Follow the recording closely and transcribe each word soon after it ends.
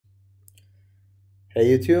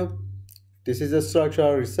Hey YouTube, this is the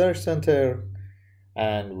Structural Research Center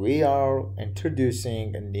and we are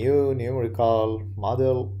introducing a new numerical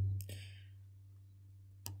model.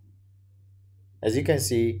 As you can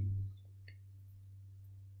see,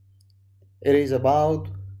 it is about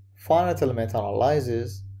finite element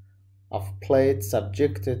analysis of plates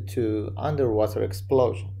subjected to underwater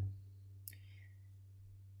explosion.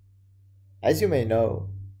 As you may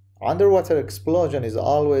know, underwater explosion is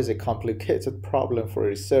always a complicated problem for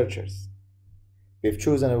researchers. We've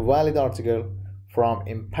chosen a valid article from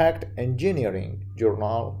Impact Engineering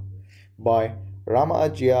journal by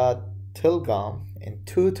Ramajia Tilgam in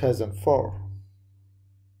 2004.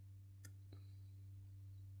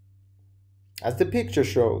 As the picture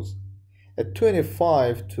shows, a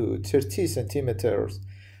 25 to 30 centimeters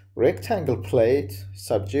rectangle plate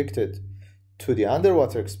subjected to the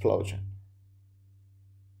underwater explosion.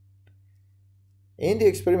 In the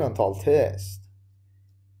experimental test,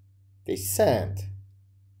 they sent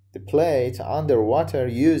the plate underwater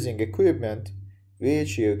using equipment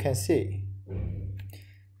which you can see.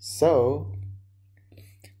 So,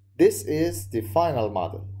 this is the final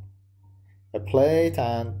model, a plate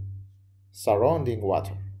and surrounding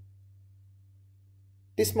water.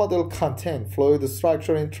 This model contains fluid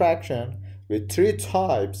structure interaction with three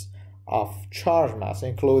types of charge mass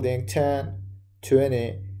including 10,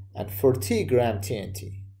 20, and 40 gram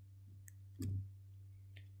TNT.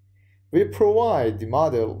 We provide the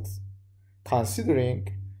models considering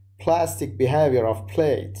plastic behavior of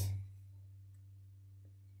plate.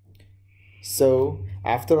 So,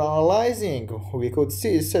 after analyzing, we could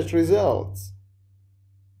see such results.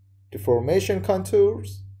 The formation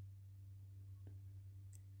contours,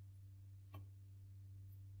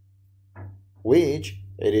 which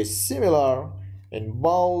it is similar in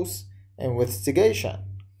both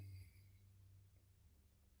investigation.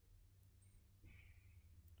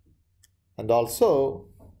 And also,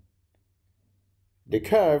 the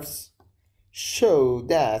curves show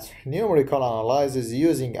that numerical analysis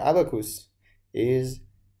using ABAQUS is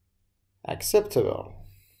acceptable.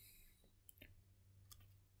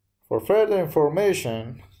 For further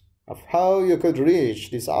information of how you could reach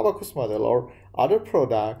this ABAQUS model or other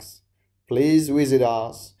products, please visit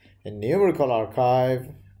us in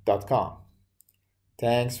numeracalarchive.com.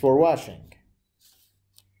 Thanks for watching.